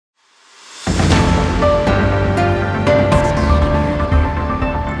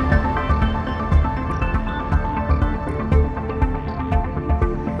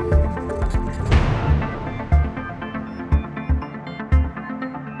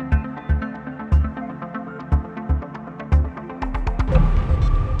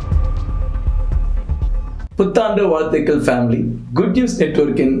புத்தாண்டு வாழ்த்துக்கள் family. Good news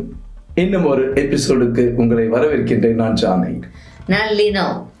நெட்வொர்க்கின் இன்னும் ஒரு எபிசோடுக்கு உங்களை வரவேற்கின்றேன். நான் ஜானை. நான் லினோ.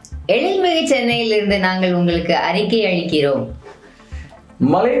 எழில்மிகு சென்னையிலிருந்து நாங்கள் உங்களுக்கு அறிக்கை அளிக்கிறோம்.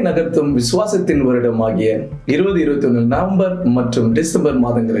 மலை நகர்த்தும் விசுவாசத்தின் வருடமாகிய 2021 நவம்பர் மற்றும் டிசம்பர்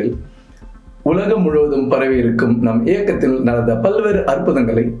மாதங்களில் உலகம் முழுவதும் பரவி இருக்கும் நம் இயக்கத்தில் நடந்த பல்வேறு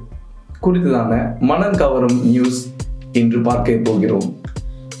அற்புதங்களை குறித்ததான மனம் கவரும் நியூஸ் இன்று பார்க்க போகிறோம்.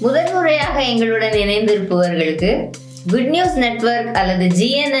 முதன்முறையாக எங்களுடன் இணைந்திருப்பவர்களுக்கு குட் நியூஸ் நெட்வொர்க் அல்லது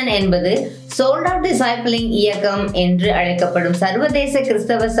GNN என்பது சோல்ட் அவுட் டிசைபிளிங் இயக்கம் என்று அழைக்கப்படும் சர்வதேச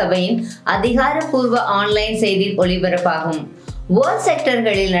கிறிஸ்தவ சபையின் அதிகாரப்பூர்வ ஆன்லைன் செய்தி ஒளிபரப்பாகும். வேர்ல்ட்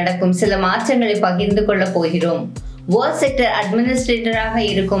செக்டர்களில் நடக்கும் சில மாற்றங்களை பகிர்ந்து கொள்ள போகிறோம். வேர்ல்ட் செக்டர் அட்மினிஸ்ட்ரேட்டராக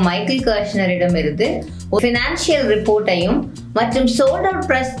இருக்கும் மைக்கேல் கர்ஷ்னரிடம் இருந்து ஒரு ஃபினான்ஷியல் ரிப்போர்ட்டையும் மற்றும் சோல்ட் அவுட்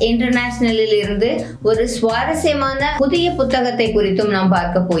பிரஸ் இன்டர்நேஷனலில் இருந்து ஒரு சுவாரஸ்யமான புதிய புத்தகத்தை குறித்தும் நாம்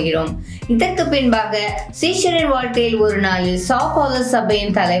பார்க்க போகிறோம். இதற்கு பின்பாக சீஷரின் வாழ்க்கையில் ஒரு நாளில் சாவ் பாலோ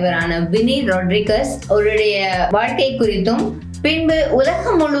சபையின் தலைவரான வினி ரொட்ரிகஸ் அவருடைய வாழ்க்கை குறித்தும் பின்பு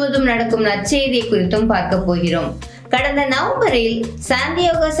உலகம் முழுவதும் நடக்கும் நற்செய்தியை குறித்தும் பார்க்க போகிறோம். கடந்த நவம்பரில்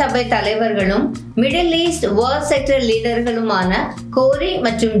சாண்டியாகோ சபை தலைவர்களும் மிடில் ஈஸ்ட் வேர்ல்ட் செக்டர் லீடர்களுமான கோரி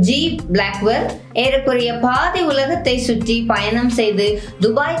மற்றும் ஜி பிளாக்வெல் ஏறக்குறைய பாதி உலகத்தை சுற்றி பயணம் செய்து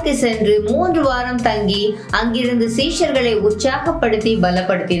துபாய்க்கு சென்று 3 வாரம் தங்கி அங்கிருந்து சீஷர்களை உற்சாகப்படுத்தி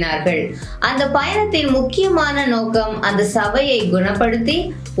பலப்படுத்தினார்கள். அந்த பயணத்தின் முக்கியமான நோக்கம் அந்த சபையை குணப்படுத்தி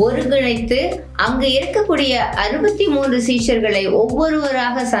ஒருங்கிணைத்து அங்கு இருக்கக்கூடிய 63 சீஷர்களை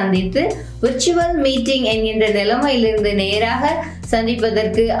ஒவ்வொருவராக சந்தித்து விர்ச்சுவல் மீட்டிங் என்கின்ற நிலைமையிலிருந்து நேராக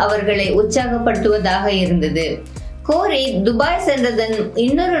சந்திப்பதற்கு அவர்களை உற்சாகப்படுத்துவதாக இருந்தது. கோரி துபாய் சென்றதன்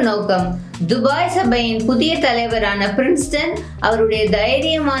இன்னொரு நோக்கம் துபாய் சபையின் புதிய தலைவரான பிரின்ஸ்டன், அவருடைய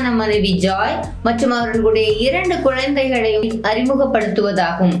தைரியமான மனைவி ஜாய் மற்றும் அவர்களுடைய 2 குழந்தைகளை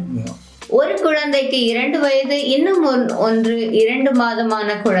அறிமுகப்படுத்துவதாகும். ஒரு குழந்தைக்கு 2 வயது, இன்னும் ஒன்று 2 மாதமான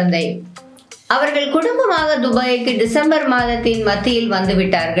குழந்தை. அவர்கள் குடும்பமாக துபாய்க்கு டிசம்பர் மாதத்தின் மத்தியில்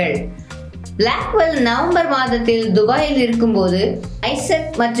வந்துவிட்டார்கள். பிளாக்வெல் நவம்பர் மாதத்தில் துபாயில் இருக்கும்போது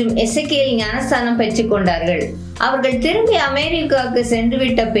ஐசக் மற்றும் எசேக்கியேல் ஞானஸ்தானம் பெற்றுக் கொண்டார்கள். அவர்கள் திரும்பி அமெரிக்காவுக்கு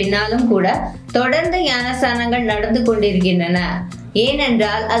சென்றுவிட்ட பின்னாலும் கூட தொடர்ந்து ஞானஸ்தானங்கள் நடந்து கொண்டிருக்கின்றன.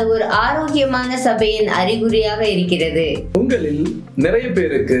 ஏனென்றால் அது ஒரு ஆரோக்கியமான சபையின் அறிகுறியாக இருக்கிறது. உங்களில் நிறைய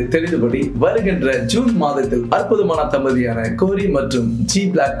பேருக்கு தெரிந்தபடி வருகின்ற ஜூன் மாதத்தில் அற்புதமான தம்பதியான கோரி மற்றும் ஜி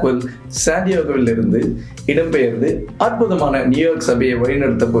பிளாக்வெல் சாண்டியாகோவில் இருந்து இடம்பெயர்ந்து அற்புதமான நியூயார்க் சபையை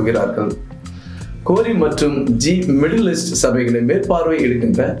வழிநடத்த போகிறார்கள். கோரி மற்றும் ஜி மிடில் ஈஸ்ட் சபைகளை மேற்பார்வை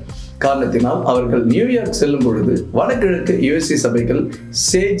எடுக்கின்ற காரணத்தினால் அவர்கள் நியூயார்க் செல்லும் பொழுது வடகிழக்கு USA சபைகள்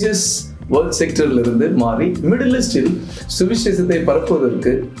சேஜஸ் வேர்ல்ட் செக்டரில் இருந்து மாறி மிடில் ஈஸ்டில் சுவிசேஷத்தை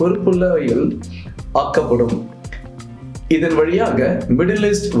பரப்புவதற்கு பொறுப்புள்ளவைகள் ஆக்கப்படும். இதன் வழியாக middle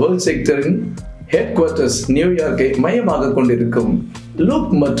east world செக்டரின் head quarters நியூயார்க்கை மையமாக கொண்டிருக்கும்.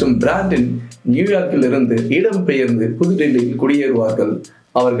 லூக் மற்றும் பிராண்டின் நியூயார்க்கில் இருந்து இடம்பெயர்ந்து புதுடெல்லியில் குடியேறுவார்கள்.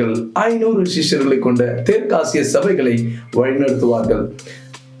 அவர்கள் 500 சிஷ்யர்களை கொண்ட தெற்காசிய சபைகளை வழிநடத்துவார்கள்.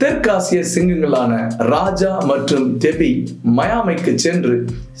 தெற்காசிய சிங்கங்களான ராஜா மற்றும் டெபி மயாமிக்கு சென்று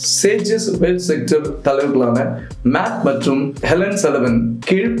சேஜஸ் வேர்ல்ட் செக்டர் தலைவர்களான மேட் மற்றும் ஹெலன் சலவன்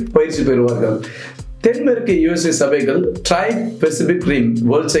கீழ் பயிற்சி பெறுவார்கள். தென்மேற்கு USA சபைகள் ட்ரை பெசிபிக் ரிம்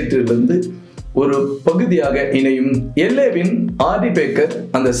வேர்ல்ட் செக்டரிலிருந்து ஒரு பகுதியாக இணையும். எல்லேவின் ஆர்டி பேக்கர்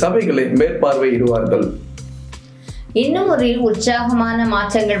அந்த சபைகளை மேற்பார்வையிடுவார்கள். இன்னும் ஒரு உற்சாகமான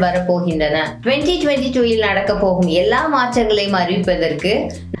மாற்றங்கள் வரப்போகின்றன. 2022 நடக்க போகும் எல்லா மாற்றங்களையும் அறிவிப்பதற்கு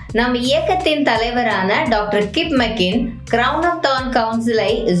நம் இயக்கத்தின் தலைவரான doctor keep McCain crown of thorn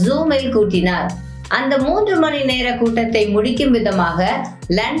கவுன்சிலை ஜூமில் கூட்டினார். அந்த 3 மணி நேர கூட்டத்தை முடிக்கும் விதமாக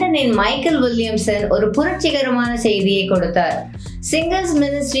லண்டனின் மைக்கேல் வில்லியம்சன் ஒரு புரட்சிகரமான செய்தியை கொடுத்தார். சிங்கிள்ஸ்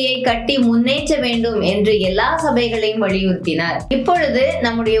மினிஸ்ட்ரியை கட்டி முன்னேற்ற வேண்டும் என்று எல்லா சபைகளையும் வலியுறுத்தினார். இப்பொழுது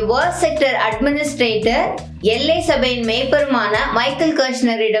நம்முடைய வேர்ல்ட் செக்டர் அட்மினிஸ்ட்ரேட்டர் எல்லை சபையின் மேய்ப்பருமான மைக்கேல்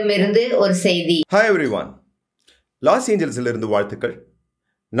கர்ஷ்னரிடம் இருந்து ஒரு செய்தி. ஹாய் எவ்ரிவான், லாஸ் ஏஞ்சல்ஸில் இருந்து வாழ்த்துக்கள்.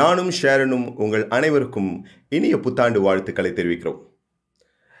 நானும் ஷேரனும் உங்கள் அனைவருக்கும் இனிய புத்தாண்டு வாழ்த்துக்களை தெரிவிக்கிறோம்.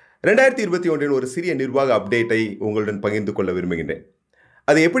 2021 ஒரு சிறிய நிர்வாக அப்டேட்டை உங்களுடன் பகிர்ந்து கொள்ள விரும்புகின்றேன்.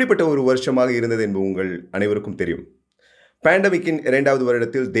 அது எப்படிப்பட்ட ஒரு வருஷமாக இருந்தது என்பது உங்கள் அனைவருக்கும் தெரியும். பேண்டமிக்கின் 2வது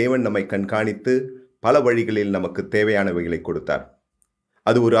வருடத்தில் தேவன் நம்மை கண்காணித்து பல வழிகளில் நமக்கு தேவையானவைகளை கொடுத்தார்.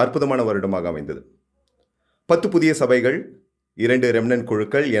 அது ஒரு அற்புதமான வருடமாக அமைந்தது. 10 புதிய சபைகள், 2 ரெம்னன்ட்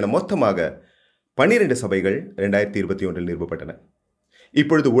குழுக்கள் என மொத்தமாக 12 சபைகள் 2021 நிறுவப்பட்டன.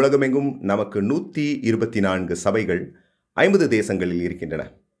 இப்பொழுது உலகமெங்கும் நமக்கு 124 சபைகள் 50 தேசங்களில் இருக்கின்றன.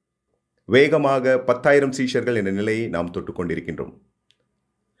 வேகமாக 10,000 சீஷர்கள் என்ற நிலையை நாம் தொட்டு கொண்டிருக்கின்றோம்.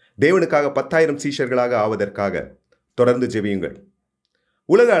 தேவனுக்காக 10,000 சீஷர்களாக ஆவதற்காக தொடர்ந்து ஜெபியுங்கள்.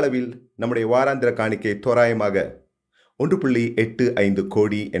 உலக அளவில் நம்முடைய வாராந்திர காணிக்கை தோராயமாக 1.85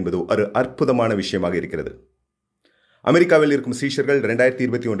 கோடி என்பது ஒரு அற்புதமான விஷயமாக இருக்கிறது. அமெரிக்காவில் இருக்கும் சீஷர்கள்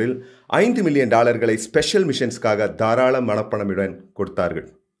 2021 $5 மில்லியன் ஸ்பெஷல் மிஷன்ஸ்க்காக தாராள மனப்பணமுடன் கொடுத்தார்கள்.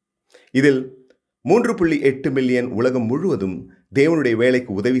 இதில் 3.8 மில்லியன் உலகம் முழுவதும் தேவனுடைய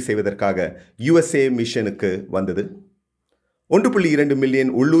வேலைக்கு உதவி செய்வதற்காக USA மிஷனுக்கு வந்தது. 1.2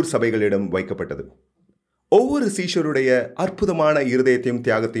 மில்லியன் உள்ளூர் சபைகளிடம் வைக்கப்பட்டது. ஒவ்வொரு சீஷருடைய அற்புதமான இருதயத்தையும்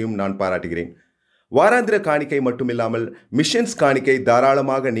தியாகத்தையும் நான் பாராட்டுகிறேன். வாராந்திர காணிக்கை மட்டுமில்லாமல் மிஷன்ஸ் காணிக்கை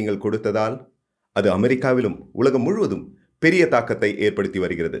தாராளமாக நீங்கள் கொடுத்ததால் அது அமெரிக்காவிலும் உலகம் முழுவதும் பெரிய தாக்கத்தை ஏற்படுத்தி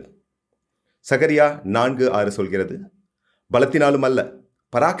வருகிறது. சகரியா 4:6 சொல்கிறது, பலத்தினாலும் அல்ல,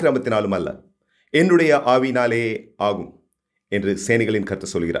 பராக்கிரமத்தினாலும் அல்ல, என்னுடைய ஆவினாலேயே ஆகும் என்று சேனைகளின்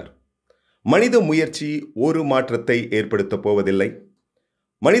கர்த்தர் சொல்கிறார். மனித முயற்சி ஒரு மாற்றத்தை ஏற்படுத்தப் போவதில்லை.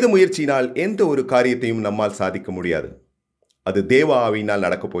 மனித முயற்சியினால் எந்த ஒரு காரியத்தையும் நம்மால் சாதிக்க முடியாது. அது தேவ ஆவியினால்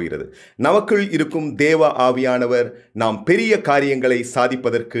நடக்கப் போகிறது. நமக்குள் இருக்கும் தேவ ஆவியானவர் நாம் பெரிய காரியங்களை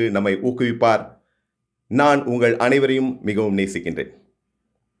சாதிப்பதற்கு நம்மை ஊக்குவிப்பார். நான் உங்கள் அனைவரையும் மிகவும் நேசிக்கின்றேன்.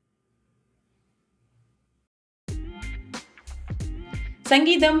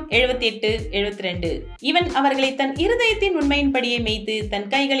 சங்கீதம் 78:72. இவன் அவர்களை தன் இருதயத்தின் உண்மையின்படியே மேய்த்து தன்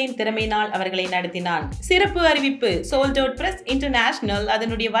கைகளின் திறமையினால் அவர்களை நடத்தினான். சிறப்பு அறிவிப்பு. சோல்ட் அவுட் பிரஸ் இன்டர்நேஷனல்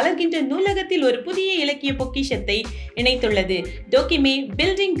அதனுடைய வளர்கின்ற நூலகத்தில் ஒரு புதிய இலக்கிய பொக்கிஷத்தை இணைத்துள்ளது. டோக்கிமே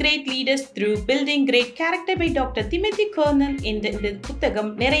building great leaders through building great character by doctor Timothy கர்னன் என்ற இந்த புத்தகம்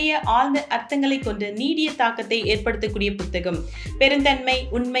நிறைய ஆழ்ந்த அர்த்தங்களை கொண்ட நீடிய தாக்கத்தை ஏற்படுத்தக்கூடிய புத்தகம். பெருந்தன்மை,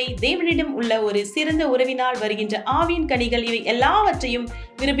 உண்மை, தேவனிடம் உள்ள ஒரு சிறந்த உறவினால் வருகின்ற ஆவியின் கனிகள், இவை எல்லாவற்றையும்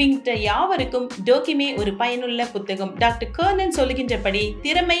விரும்புகின்ற யாவருக்கும் டோக்கிமே ஒரு பயனுள்ள புத்தகம். டாக்டர் கர்னன் சொல்லுகின்றபடி,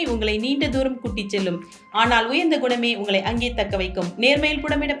 திறமை உங்களை நீண்ட தூரம் கூட்டிச் செல்லும், ஆனால் உயர்ந்த குணமே உங்களை அங்கே தக்க வைக்கும். நேர்மையில்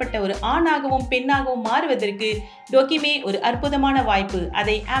புடமிடப்பட்ட ஒரு ஆணாகவும் பெண்ணாகவும் மாறுவதற்கு டோக்கிமே ஒரு அற்புதமான வாய்ப்பு.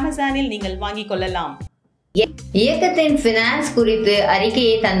 அதை அமேசானில் நீங்கள் வாங்கிக் கொள்ளலாம். இயக்கத்தின் பினான்ஸ் குறித்து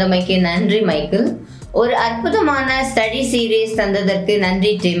அறிக்கையை தந்தமைக்கு நன்றி மைக்கேல். ஒரு அற்புதமான ஸ்டடி சீரீஸ் தந்ததற்கு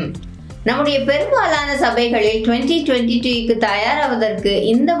நன்றி டிம். நம்முடைய பெரும்பாலான சபைகளில் 2022க்கு தயாராவதற்கு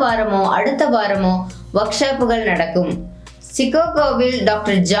இந்த வாரமோ அடுத்த வாரமோ ஒர்க் ஷாப்புகள் நடக்கும். சிகாகோவில்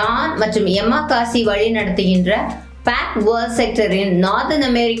டாக்டர் ஜான் மற்றும் எம்மா காசி வழி நடத்துகின்ற back world செக்டரின் northern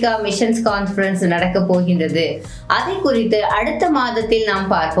America missions conference நடக்க போகின்றது. அதை குறித்து அடுத்த மாதத்தில் நாம்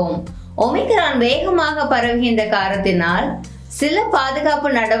பார்ப்போம். ஒமிக்ரான் வேகமாக பரவுகின்ற காரணத்தினால் சில பாதுகாப்பு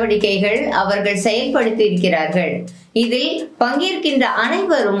நடவடிக்கைகள் அவர்கள் செயல்படுத்தி இருக்கிறார்கள். இதில் பங்கேற்கின்ற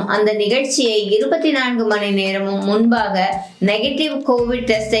அனைவரும் அந்த நிகழ்ச்சியை 24 மணி நேரமும் முன்பாக நெகட்டிவ் கோவிட்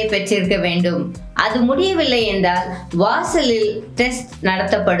டெஸ்டை பெற்றிருக்க வேண்டும். அது முடியவில்லை என்றால் வாசலில் டெஸ்ட்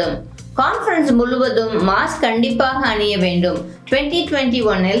நடத்தப்படும். கான்ஃபரன்ஸ் முழுவதும் மாஸ்க் கண்டிப்பாக அணிய வேண்டும்.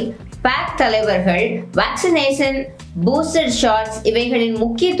 2021இல் பேக் தலைவர்கள் வேக்சினேஷன், பூஸ்டர் ஷாட்ஸ் இவைகளின்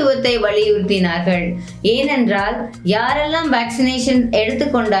முக்கியத்துவத்தை வலியுறுத்தினார்கள். ஏனென்றால் யாரெல்லாம் வேக்சினேஷன்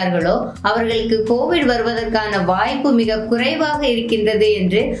எடுத்துக்கொண்டார்களோ அவர்களுக்கு கோவிட் வருவதற்கான வாய்ப்பு மிக குறைவாக இருக்கின்றது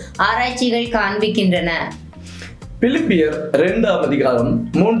என்று ஆராய்ச்சிகள் காண்பிக்கின்றன. பிலிப்பியர்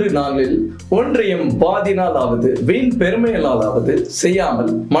 2:3 ஒன்றையும் பாதினாலாவது வீண் பெருமையினாலாவது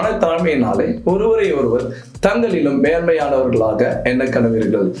செய்யாமல் மனத்தாழ்மையினாலே ஒருவரை ஒருவர் தங்களிலும் மேன்மையானவர்களாக எண்ண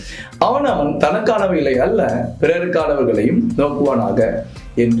கடவீர்கள். அவன் தனக்கானவைகளை அல்ல பிறருக்கானவர்களையும் நோக்குவானாக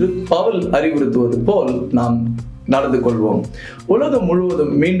என்று பவுல் அறிவுறுத்துவது போல் நாம் நடந்து கொள்வோம். உலகம்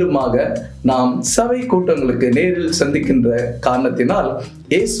முழுவதும் மீண்டுமாக நாம் சபை கூட்டங்களுக்கு நேரில் சந்திக்கின்ற காரணத்தினால்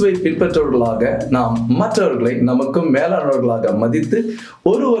இயேசுவை பின்பற்றவர்களாக நாம் மற்றவர்களை நமக்கும் மேலானவர்களாக மதித்து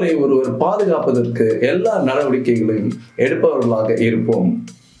ஒருவரை ஒருவர் பாதுகாப்பதற்கு எல்லா நடவடிக்கைகளையும் எடுப்பவர்களாக இருப்போம்.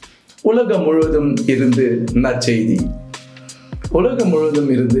 உலகம் முழுவதும் இருந்து நற்செய்தி. உலகம் முழுவதும்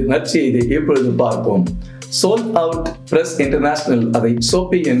இருந்து நற்செய்தியை இப்பொழுது பார்ப்போம். சோல்ட் அவுட் பிரஸ் இன்டர்நேஷனல், அதை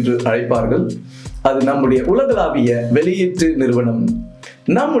சோபி என்று அழைப்பார்கள். அது நம்முடைய உலகளாவிய வெளியீட்டு நிறுவனம்.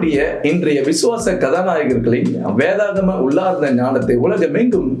 நம்முடைய இன்றைய விசுவாச கதாநாயகர்களின் வேதாகம உள்ளார்ந்த ஞானத்தை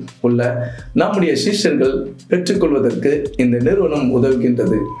உலகமெங்கும் உள்ள நம்முடைய சிஷ்யர்கள் பெற்றுக்கொள்வதற்கு இந்த நிறுவனம்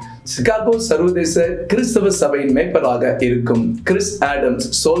உதவுகின்றது. சிகாகோ சர்வதேச கிறிஸ்தவ சபையின் மேய்ப்பராக இருக்கும் Chris Adams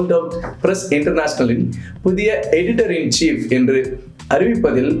sold out press இன்டர்நேஷனலின் புதிய எடிட்டர் இன் சீஃப் என்று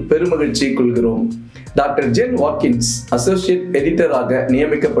அறிவிப்பதில் பெருமகிழ்ச்சி கொள்கிறோம். டாக்டர் ஜென் வாட்கின்ஸ் அசோசியேட் எடிட்டராக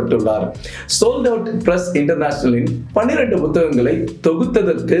நியமிக்கப்பட்டுள்ளார். சோல்ட் அவுட் பிரஸ் இன்டர்நேஷனலின் 12 புத்தகங்களை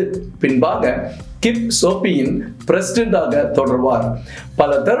தொகுத்ததற்கு பின்பாக கிப் சோபியின் பிரசிடென்டாக தொடர்வார்.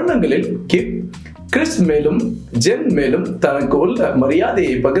 பல தருணங்களில் கிப் கிறிஸ் மேலும் ஜென் மேலும் தனக்கு உள்ள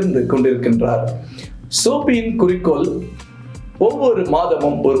மரியாதையை பகிர்ந்து கொண்டிருக்கின்றார். சோபியின் குறிக்கோள் ஒவ்வொரு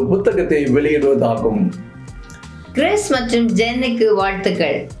மாதமும் ஒரு புத்தகத்தை வெளியிடுவதாகும். கிறிஸ் மற்றும் ஜென்னுக்கு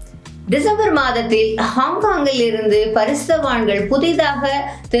வாழ்த்துக்கள். டிசம்பர் மாதத்தில் ஹாங்காங்கில் இருந்து பரிசுத்தவான்கள் புதிதாக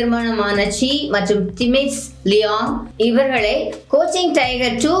திருமணமான சி மற்றும் டிமிட்ஸ் லியாங் இவர்களை கோச்சிங்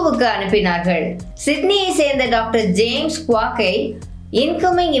டைகர் 2க்கு அனுப்பினார்கள். சிட்னியை சேர்ந்த டாக்டர் ஜேம்ஸ் குவாக்கை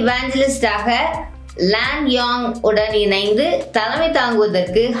இன்கமிங் இவாஞ்சலிஸ்டாக லான் யாங் உடன் இணைந்து தலைமை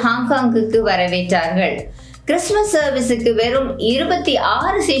தாங்குவதற்கு ஹாங்காங்குக்கு வரவேற்றார்கள். கிறிஸ்துமஸ் சர்வீஸுக்கு வெறும்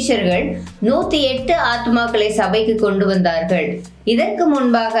 26 சீஷர்கள் 108 ஆத்மாக்களை சபைக்கு கொண்டு வந்தார்கள். இதற்கு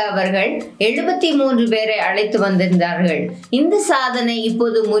முன்பாக அவர்கள் 73 பேரை அழைத்து வந்திருந்தார்கள். இந்த சாதனை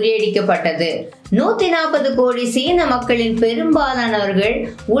இப்போது முறியடிக்கப்பட்டது. 140 கோடி சீன மக்களின் பெரும்பாலானவர்கள்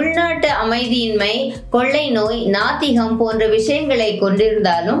உள்நாட்டு அமைதியின்மை, கொள்ளை நோய், நாத்திகம் போன்ற விஷயங்களை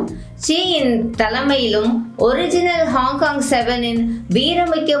கொண்டிருந்தாலும் சீயின் தலைமையிலும் ஒரிஜினல் ஹாங்காங் 7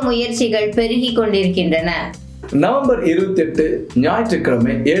 வீரமிக்க முயற்சிகள் பெருகி கொண்டிருக்கின்றன. நவம்பர் 28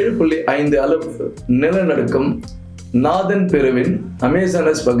 ஞாயிற்றுக்கிழமை 7.5 அளவு நிலநடுக்கம் நாதன் பெருவின்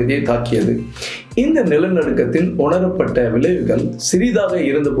அமேசானஸ் பகுதியை தாக்கியது. இந்த நிலநடுக்கத்தின் உணரப்பட்ட விளைவுகள் சிறிதாக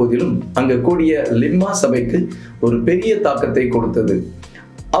இருந்த போதிலும் அங்கு கூடிய லிம்மா சபைக்கு ஒரு பெரிய தாக்கத்தை கொடுத்தது.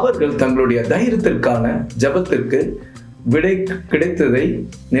 அவர்கள் தங்களுடைய தைரியத்திற்கான ஜபத்திற்கு விடை கிடைத்ததை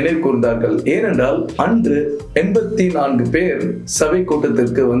நினைவு கூர்ந்தார்கள். ஏனென்றால் அன்று 84 பேர் சபை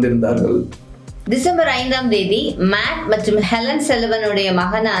கூட்டத்திற்கு வந்திருந்தார்கள். டிசம்பர் 5ஆம் தேதி மேட் மற்றும் ஹெலன் செல்வனுடைய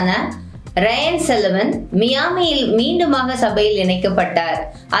மகனான ரயன் செல்வன் மியாமியில் மீண்டுமாக சபையில் இணைக்கப்பட்டார்.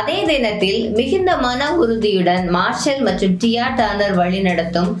 அதே தினத்தில் மிகுந்த மன உறுதியுடன் மார்ஷல் மற்றும் டியா டர்னர்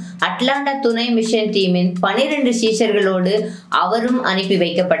வழிநடத்தும் அட்லாண்டா துணை மிஷன் டீமின் 12 சீஷர்களோடு அவரும் அனுப்பி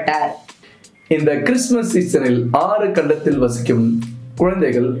வைக்கப்பட்டார். இந்த கிறிஸ்துமஸ் சீசனில் 6 கண்டத்தில் வசிக்கும்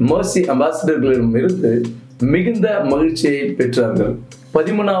குழந்தைகள் மர்சி அம்பாசிடர்களிடம் இருந்து மிகுந்த மகிழ்ச்சியை பெற்றார்கள்.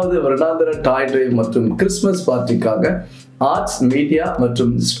 13வது வருடாந்திர டாய் டிரைவ் மற்றும் கிறிஸ்துமஸ் பார்ட்டிக்காக ஆர்ட்ஸ், மீடியா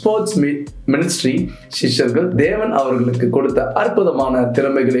மற்றும் ஸ்போர்ட்ஸ் மினிஸ்ட்ரி சிஷ்யர்கள் தேவன் அவர்களுக்கு கொடுத்த அற்புதமான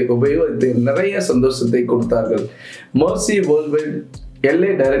திறமைகளை உபயோகித்து நிறைய சந்தோஷத்தை கொடுத்தார்கள். மர்சி வேர்ல்ட்வைட்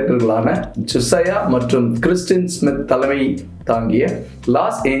எல்ஏ டைரக்டர்களான ஜொசையா மற்றும் கிறிஸ்டின் ஸ்மித் தலைமை தாங்கிய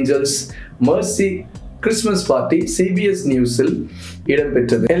Los Angeles mercy Christmas party CBS நியூஸில்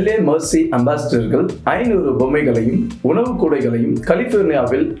இடம்பெற்றது. எல்ஏ மர்சி அம்பாசிடர்கள் 500 பொம்மைகளையும் உணவு கூடைகளையும்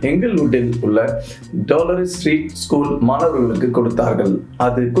கலிபோர்னியாவில் எங்கிள்வுட்டில் உள்ள டாலரி ஸ்ட்ரீட் ஸ்கூல் மாணவர்களுக்கு கொடுத்தார்கள்.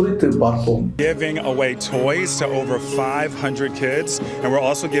 அது குறித்து பார்ப்போம். Giving away toys to over 500 kids, and we're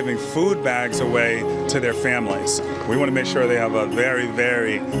also giving food bags away to their families. We want to make sure they have a very,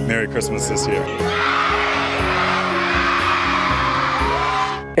 very Merry Christmas this year.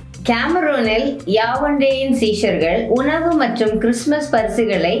 கேமரூனில் யாவண்டேயின் சீஷர்கள் உணவு மற்றும் Christmas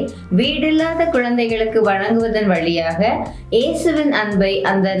பரிசுகளை வீடில்லாத குழந்தைகளுக்கு வழங்குவதன் வழியாக இயேசுவின் அன்பை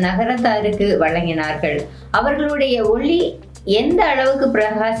அந்த நகரத்தாருக்கு வழங்கினார்கள். அவர்களுடைய ஒளி எந்த அளவுக்கு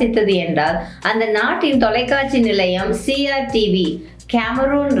பிரகாசித்தது என்றால் அந்த நாட்டின் தொலைக்காட்சி நிலையம் CRTV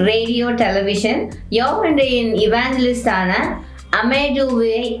கேமரூன் ரேடியோ டெலிவிஷன் யாவண்டேயின் இவாஞ்சலிஸ்டான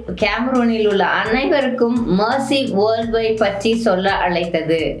அமேடுவை கேமரூனில் உள்ள அனைவருக்கும் மர்சி வேர்ல்ட்வைட் பற்றி சொல்ல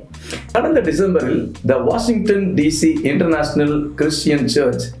அழைத்தது. கடந்த டிசம்பரில் த Washington DC international Christian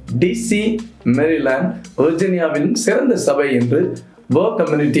search DC Maryland வர்ஜீனியாவின் சிறந்த சபை என்று வேர்ல்ட்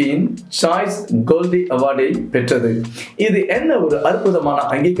கம்யூனிட்டியின் சாய்ஸ் கோல்டி அவார்டை பெற்றது. இது என்ன ஒரு அற்புதமான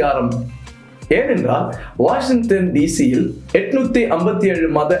அங்கீகாரம்! ஏனென்றால் வாஷிங்டன் DCயில்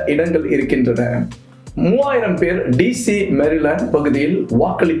 857 மத இடங்கள் இருக்கின்றன. 3000 பேர் DC மேரிலாந்து பகுதியில்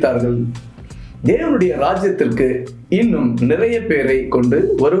வாக்களித்தார்கள். தேவனுடைய ராஜ்யத்திற்கு இன்னும் நிறைய பேரை கொண்டு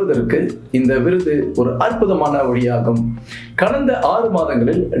வருவதற்கு இந்த விருது ஒரு அற்புதமான வழியாகும். கடந்த 6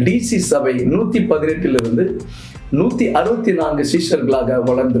 மாதங்களில் DC சபை 118 164 சீஷர்களாக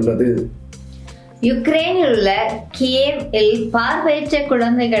வளர்ந்துள்ளது. யுக்ரைனில் உள்ள கியேவில் பார்வையற்ற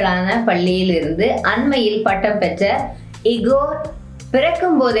குழந்தைகளான பள்ளியில் இருந்து அண்மையில் பட்டம் பெற்ற இகோர்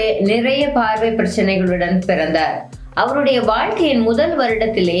பிறக்கும் போதே நிறைய பார்வை பிரச்சனைகளுடன் பிறந்தார். அவருடைய வாழ்க்கையின் முதல்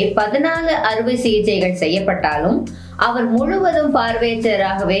வருடத்திலே 14 அறுவை சிகிச்சைகள் செய்யப்பட்டாலும் அவர் முழுவதும்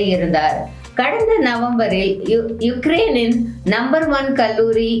பார்வையற்றராகவே இருந்தார். கடந்த நவம்பரில் யுக்ரைனின் நம்பர் 1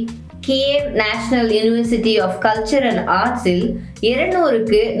 கல்லூரி Kyiv national university of culture and ஆர்ட்ஸில்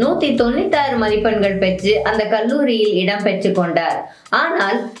 200க்கு 196 மதிப்பெண்கள் பெற்று அந்த கல்லூரியில் இடம் பெற்றுக் கொண்டார்.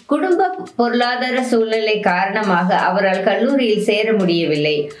 ஆனால் குடும்ப பொருளாதார சூழ்நிலை காரணமாக அவரால் கல்லூரியில் சேர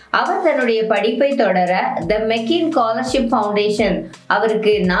முடியவில்லை. அவர் தன்னுடைய படிப்பை தொடர த மெக்கின் ஸ்காலர்ஷிப் ஃபவுண்டேஷன்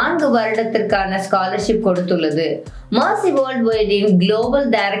அவருக்கு 4 வருடத்திற்கான ஸ்காலர்ஷிப் கொடுத்துள்ளது. மர்சி வேர்ல்ட்வைடின் குளோபல்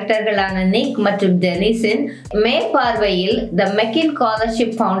டைரக்டர்களான நிக் மற்றும் டெனிஸின் மேற்பார்வையில் த மெக்கின்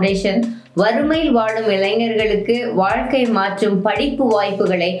ஸ்காலர்ஷிப் ஃபவுண்டேஷன் வறுமையில் வாழும் இளைஞர்களுக்கு வாழ்க்கை மாற்றும் படிப்பு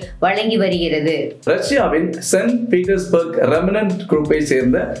வாய்ப்புகளை வழங்கி வருகிறது. ரஷ்யாவின் சென்ட் பீட்டர்ஸ்பர்க் ரெமனன்ட் குரூப்பை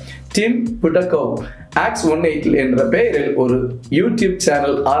சேர்ந்த டிம் புடகோவ் ஆக்ஸ் 18 என்ற பெயரில் ஒரு யூடியூப்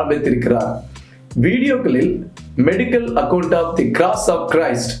சேனல் ஆரம்பித்திருக்கிறார். வீடியோக்களில் medical account of the cross of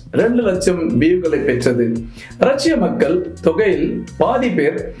Christ 2 லட்சம் வியூகளை பெற்றது. ரஷ்ய மக்கள் தொகையில் பாதி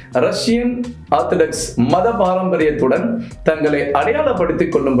பேர் ரஷ்யன் ஆர்த்தடாக்ஸ் மத பாரம்பரியத்துடன் தங்களை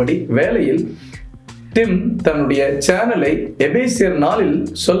அடையாளப்படுத்திக் கொள்ளும்படி வேளையில் டிம் தன்னுடைய சேனலை எபேசியர் 4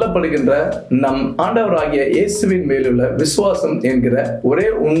 சொல்லப்படுகின்ற நம் ஆண்டவராகிய இயேசுவின் மேலுள்ள விசுவாசம் என்கிற ஒரே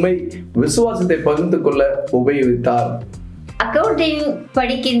உண்மை விசுவாசத்தை பகிர்ந்து கொள்ள உபயோகித்தார். அக்கவுண்டிங்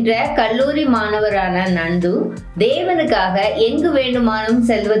படிக்கின்ற கல்லூரி மாணவரான நண்டு தேவனுக்காக எங்கு வேண்டுமானும்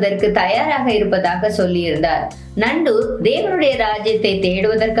செல்வதற்கு தயாராக இருப்பதாக சொல்லியிருந்தார். நண்டு தேவனுடைய ராஜ்யத்தை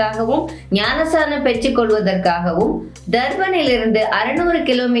தேடுவதற்காகவும் ஞானசானம் பெற்றுக் கொள்வதற்காகவும் டர்பனிலிருந்து 600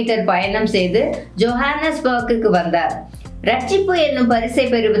 கிலோமீட்டர் பயணம் செய்து ஜோஹானஸ்பர்க்கு வந்தார். ரட்சிப்பு என்னும் பரிசை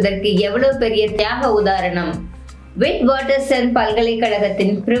பெறுவதற்கு எவ்வளவு பெரிய தியாக உதாரணம்! விட் வாட்டர்சன்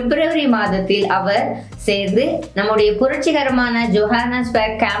பல்கலைக்கழகத்தின் பிப்ரவரி மாதத்தில் அவர் சேர்ந்து நம்முடைய புரட்சிகரமான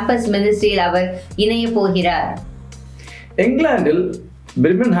ஜோஹானஸ்பர்க் கேம்பஸ் மினிஸ்ட்ரியில் அவர் இணைய போகிறார். இங்கிலாந்தில்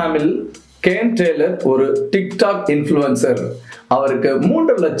பிர்மிங்ஹாமில் கேன் டெய்லர் ஒரு டிக்டாக் இன்ஃப்ளூயன்சர். அவருக்கு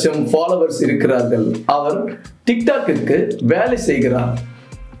 3 லட்சம் ஃபாலோவர்ஸ் இருக்கிறார்கள். அவர் டிக்டாக்கிற்கு வேலை செய்கிறார்.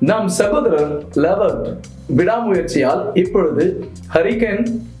 நம் சகோதரர் லெவர்ட் விடாமுயற்சியால் இப்பொழுது ஹரிகேன்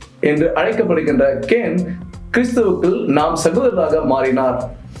என்று அழைக்கப்படுகின்ற கேன் கிறிஸ்துவுக்குள் நாம் சகோதரராக மாறினார்.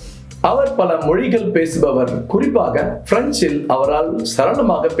 அவர் பல மொழிகள் பேசுபவர். குறிப்பாக பிரெஞ்சில் அவரால்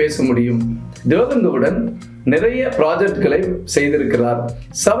சரளமாக பேச முடியும். தேவனுடன் நிறைய ப்ராஜெக்ட்களை செய்திருக்கிறார்.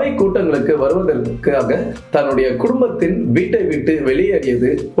 சபை கூட்டங்களுக்கு வருவதற்காக தன்னுடைய குடும்பத்தின் வீட்டை விட்டு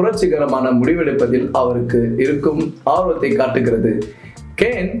வெளியேறியது புரட்சிகரமான முடிவெடுப்பதில் அவருக்கு இருக்கும் ஆர்வத்தை காட்டுகிறது.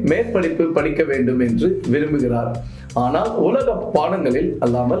 கேன் மேற்படிப்பு படிக்க வேண்டும் என்று விரும்புகிறார். ஆனால் உலக பாடங்களில்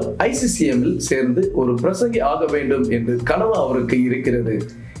அல்லாமல் ICCMல் சேர்ந்து ஒரு பிரசங்கி ஆக வேண்டும் என்று கனவு அவருக்கு இருக்கிறது.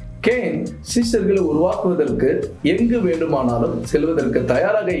 கேன் சிஷ்யர்களை உருவாக்குவதற்கு எங்கு வேண்டுமானாலும் செல்வதற்கு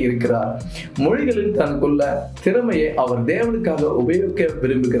தயாராக இருக்கிறார். மொழிகளில் தனக்குள்ள திறமையை அவர் தேவனுக்காக உபயோகிக்க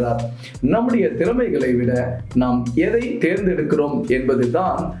விரும்புகிறார். நம்முடைய திறமைகளை விட நாம் எதை தேர்ந்தெடுக்கிறோம்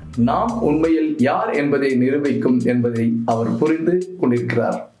என்பதுதான் நாம் உண்மையில் யார் என்பதை நிரூபிக்கும் என்பதை அவர் புரிந்து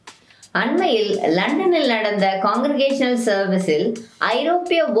கொண்டிருக்கிறார். அண்மையில் லண்டனில் நடந்த காங்கிரிகேஷனல் சர்வீஸில்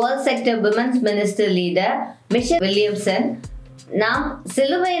ஐரோப்பிய world sector women's minister leader Michel Williamson நாம்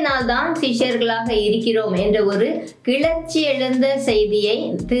சிலுவையினால் தான் சிஷ்யர்களாக இருக்கிறோம் என்ற ஒரு கிளர்ச்சி எழுந்த செய்தியை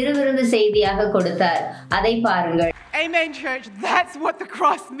திருவிருந்து செய்தியாக கொடுத்தார். அதை பாருங்கள். Amen, church. That's what the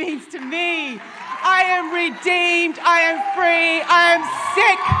cross means to me. I am redeemed. I am free. I am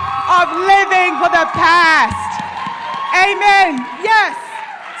sick of living for the past. Amen. Yes.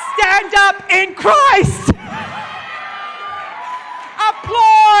 Stand up in Christ.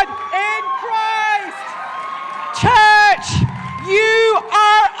 Applaud in Christ. Church, you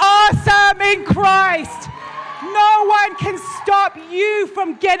are awesome in Christ. No one can stop you from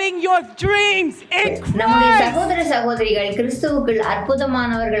getting your dreams in நம்முடைய Christ. சகோதர சகோதரிகள் கிறிஸ்துவுக்குள்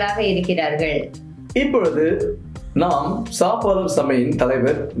அற்புதமானவர்களாக இருக்கிறார்கள். இப்பொழுது நாம் சாப்பாளர் சபையின்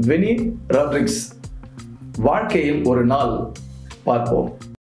தலைவர் Vini Rodriguez வாழ்க்கையில் ஒரு நாள் பார்ப்போம்.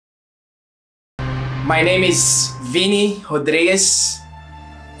 My name is Vini Rodrigues,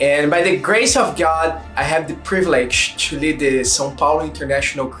 and by the grace of God, I have the privilege to lead the São Paulo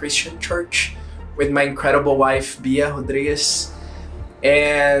International Christian Church with my incredible wife, Bia Rodrigues.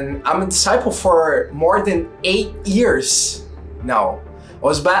 And I'm a disciple for more than 8 years now. I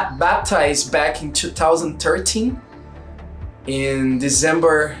was baptized back in 2013 in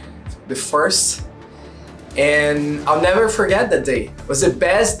December the 1st. And I'll never forget that day. It was the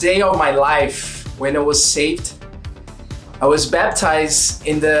best day of my life when I was saved. I was baptized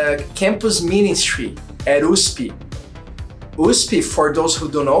in the campus ministry at USP. USP, for those who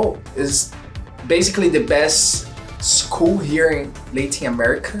don't know, is basically the best school here in Latin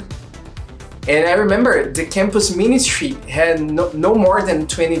America. And I remember the campus ministry had no more than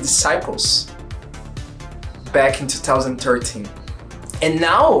 20 disciples back in 2013. And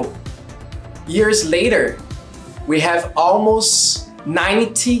now, years later, we have almost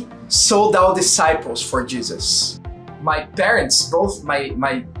 90 sold out disciples for Jesus. My parents, both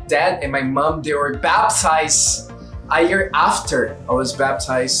my dad and my mom, they were baptized a year after I was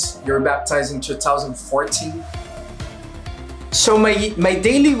baptized. You were baptized in 2014. So my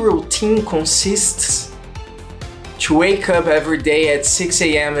daily routine consists to wake up every day at 6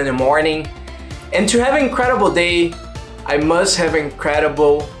 a.m. in the morning, and to have an incredible day, I must have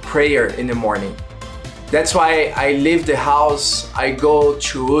incredible prayer in the morning. That's why I leave the house, I go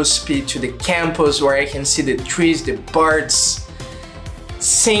to USP, to the campus where I can see the trees, the birds,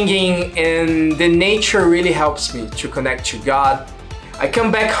 singing, and the nature really helps me to connect to God. I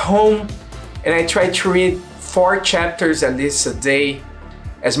come back home and I try to read 4 chapters at least a day,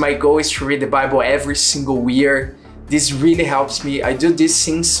 as my goal is to read the Bible every single year. This really helps me. I do this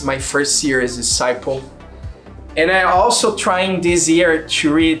since my first year as a disciple. And I also trying this year to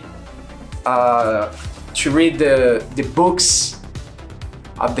read the books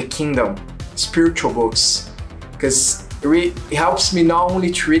of the kingdom, spiritual books, because it helps me not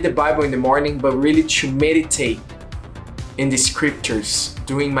only to read the Bible in the morning, but really to meditate in the scriptures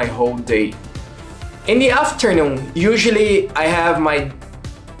during my whole day. In the afternoon, usually I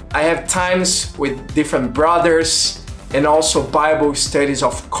have times with different brothers and also Bible studies.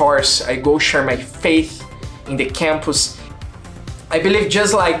 Of course, I go share my faith in the campus. I believe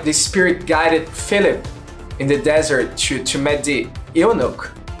just like the Spirit guided Philip in the desert to meet the eunuch,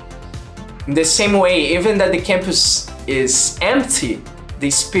 in the same way, even that the campus is empty,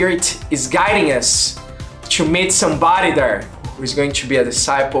 the Spirit is guiding us to meet somebody there who is going to be a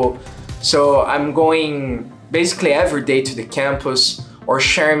disciple. So I'm going basically every day to the campus or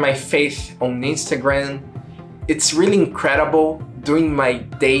sharing my faith on Instagram. It's really incredible during my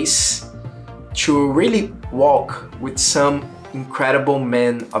days to really walk with some incredible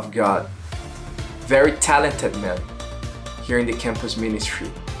men of God, very talented men here in the campus ministry.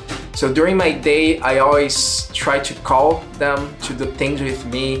 So during my day, I always try to call them to do things with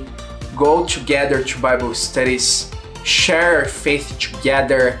me, go together to Bible studies, share our faith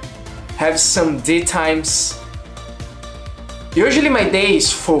together, have some day times. Usually my day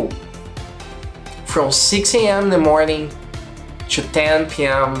is full. From 6 a.m. in the morning to 10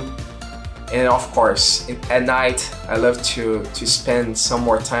 p.m. And of course, at night, I love to spend some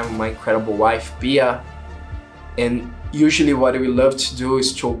more time with my incredible wife, Bia. And usually what we love to do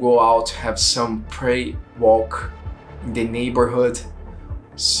is to go out, have some pray walk in the neighborhood.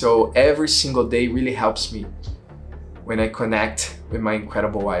 So every single day really helps me when I connect with my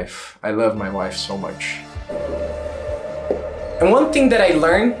incredible wife. I love my wife so much. And one thing that I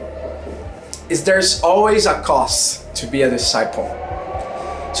learned is there's always a cost to be a disciple.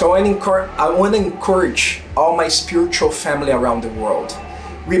 So I want to encourage all my spiritual family around the world.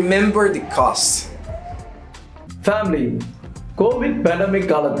 Remember the cost. Family, Covid pandemic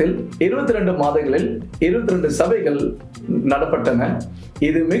காலத்தில் 22 மாதங்களில் 22 சபைகள் நடப்பட்டன.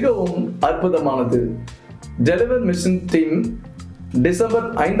 இது மிகவும் அற்புதமானது. ஜனவர mission team December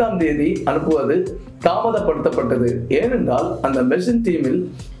 5ஆம் தேதி அனுப்புவது தாமதப்படுத்தப்பட்டது. ஏனென்றால் அந்த மிஷன் டீமில்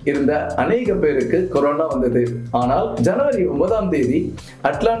இருந்த அநேக பேருக்கு கொரோனா வந்தது. ஆனால் ஜனவரி 9ஆம் தேதி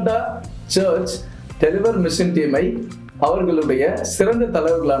அட்லாண்டா சர்ச் டெலிவர் மிஷன் டீமை அவர்களுடைய சிறந்த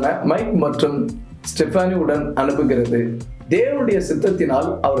தலைவர்களான மைக் மற்றும் ஸ்டெஃபானி உடன் அனுப்புகிறது. தேவனுடைய சித்தத்தினால்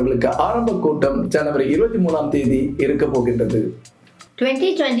அவர்களுக்கு ஆரம்ப கூட்டம் ஜனவரி 23ஆம் தேதி இருக்க போகின்றது.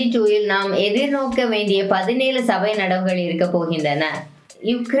 2022இல் நாம் எதிர்நோக்க வேண்டிய 17 சபை நடவுகள் இருக்க போகின்றன.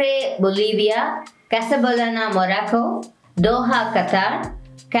 யுக்ரே Bolivia, கசபலானா Morocco, Doha Qatar,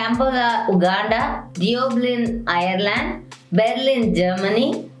 காம்போலா Uganda, டியோப்லின் Ireland, Berlin Germany,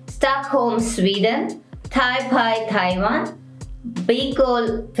 Stockholm Sweden, தாய்பாய் Taiwan,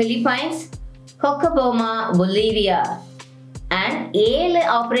 பீகோல் Philippines, கொக்கபோமா Bolivia, and 7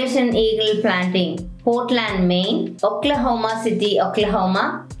 Operation Eagle planting, Portland, Maine, Oklahoma City, Oklahoma,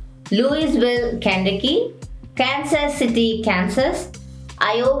 Louisville, Kentucky, Kansas City, Kansas,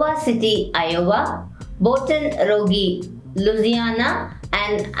 Iowa City, Iowa, Baton Rouge, Louisiana,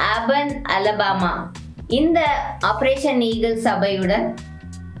 and Auburn, Alabama. இந்த operation eagle சபையுடன்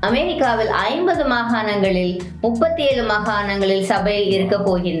அமெரிக்காவில் 50 மாகாணங்களில் 37 மாகாணங்களில் சபை இருக்க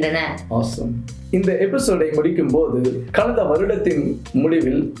போகின்றன. Awesome. இந்த எபிசோடை முடிக்கும் போது கடந்த வருடத்தின்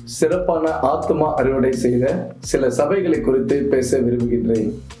முடிவில் சிறப்பான ஆத்மா அறுவடை செய்த சில சபைகளை குறித்து பேச விரும்புகின்றேன்.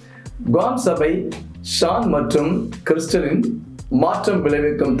 குவாம் சபை ஷான் மற்றும் கிறிஸ்டலின் மாற்றம்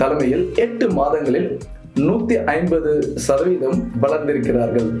விளைவிக்கும் தலைமையில் 8 மாதங்களில் 150%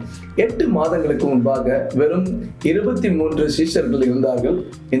 வளர்ந்திருக்கிறார்கள். 8 மாதங்களுக்கு முன்பாக வெறும் 23 சீஷர்கள் இருந்தார்கள்.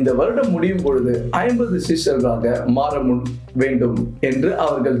 இந்த வருடம் முடியும் பொழுது 50 சீஷர்களாக மாற வேண்டும் என்று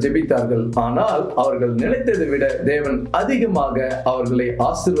அவர்கள் ஜெபித்தார்கள். ஆனால் அவர்கள் நினைத்ததை விட தேவன் அதிகமாக அவர்களை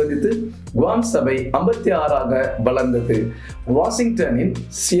ஆசீர்வதித்து குவாம் சபை 56ஆக வளர்ந்தது. வாஷிங்டனின்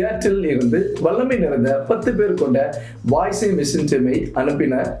சியாட்டில் இருந்து வல்லமை நிறைந்த 10 பேர் கொண்ட வாய்ஸை மிஷன் டீமை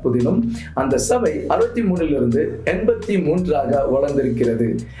அனுப்பின போதிலும் அந்த சபை 63 இருந்து 83ஆக வளர்ந்திருக்கிறது.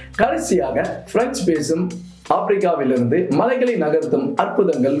 கடைசியாக பிரெஞ்சு பேசும் ஆப்பிரிக்காவிலிருந்து மலைகளை நகர்த்தும்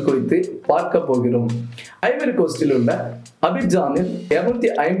அற்புதங்கள் குறித்து பார்க்க போகிறோம். ஐவரி கோஸ்டில் உள்ள அபிஜானில்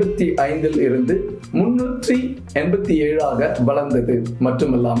 255 இருந்து 387 வளர்ந்தது.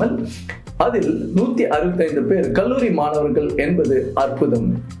 மட்டுமல்லாமல் அதில் 165 பேர் கல்லூரி மாணவர்கள் என்பது அற்புதம்.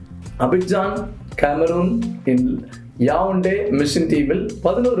 அபிஜான் கேமரூன் யாவுண்டே மிஷன் டீமில்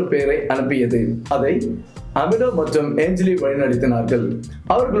 11 பேரை அனுப்பியது. அதை அமிடோ மற்றும் ஏஞ்சலி வழிநடத்தினார்கள்.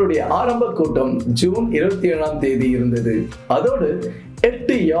 அவர்களுடைய ஆரம்ப கூட்டம் ஜூன் 27ஆம் தேதி இருந்தது. அதோடு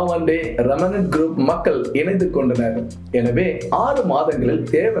 8 யாவண்டே ரெமனன்ட் குரூப் மக்கள் இணைந்து கொண்டனர். எனவே 6 மாதங்களில்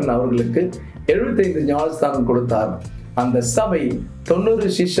தேவன் அவர்களுக்கு 75 ஞானஸ்தானம் கொடுத்தார். அந்த சபை 90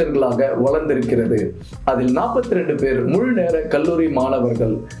 சீஷர்களாக வளர்ந்திருக்கிறது. அதில் 42 பேர் முழு நேர கல்லூரி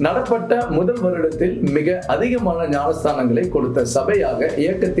மாணவர்கள். நடப்பட்ட முதல் வருடத்தில் மிக அதிகமான ஞானஸ்தானங்களை கொடுத்த சபையாக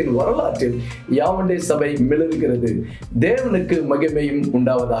இயக்கத்தின் வரலாற்றில் யாவண்டே சபை மிளறுகிறது. தேவனுக்கு மகிமையும்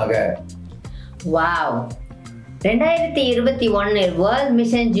உண்டாவதாக. வாவ்! 2021 வேர்ல்ட்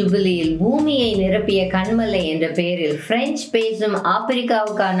மிஷன் ஜூபிலியில் பூமியை நிரப்பிய கண்மலை என்ற பெயரில் பிரெஞ்சு பேசும்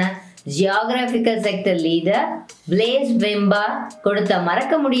ஆப்பிரிக்காவுக்கான geographical sector leader place Wemba கொடுத்த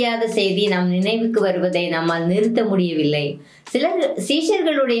மறக்க முடியாத செய்தி நம் நினைவுக்கு வருவதை நம்மால் நிறுத்த முடியவில்லை. சிலர்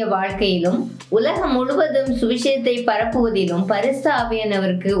சீஷர்களுடைய வாழ்க்கையிலும் உலகம் முழுவதும் சுவிசேஷத்தை பரப்புவதிலும் பரிசுத்த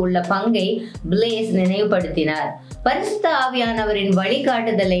ஆவியானவருக்கு உள்ள பங்கை பிளேஸ் நினைவுபடுத்தினார். பரிசுத்த ஆவியானவரின்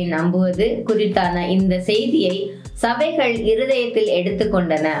வழிகாட்டுதலை நம்புவது குறித்தான இந்த செய்தியை சபைகள் இருதயத்தில்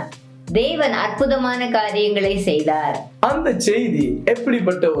எடுத்துக்கொண்டன. தேவன் அற்புதமான காரியங்களை செய்தார். அந்த செய்தி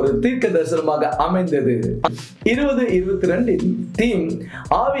எப்படிப்பட்ட ஒரு தீர்க்க தரிசனமாக அமைந்தது? 2022 தீம்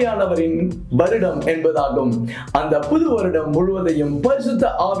ஆவியானவரின் வருடம் என்பதாகும். அந்த புது வருடம் முழுவதையும்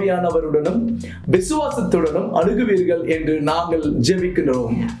பரிசுத்த ஆவியானவருடனும் விசுவாசத்துடனும் அணுகுவீர்கள் என்று நாங்கள்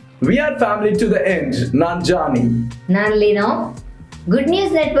ஜெபிக்கிறோம். We are family to the end. நான் ஜானி. நான் லினோ. குட்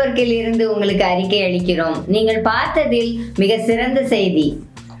நியூஸ் நெட்வொர்க்கில் இருந்து உங்களுக்கு அறிக்கை அளிக்கிறோம். நீங்கள் பார்த்ததில் மிக சிறந்த செய்தி.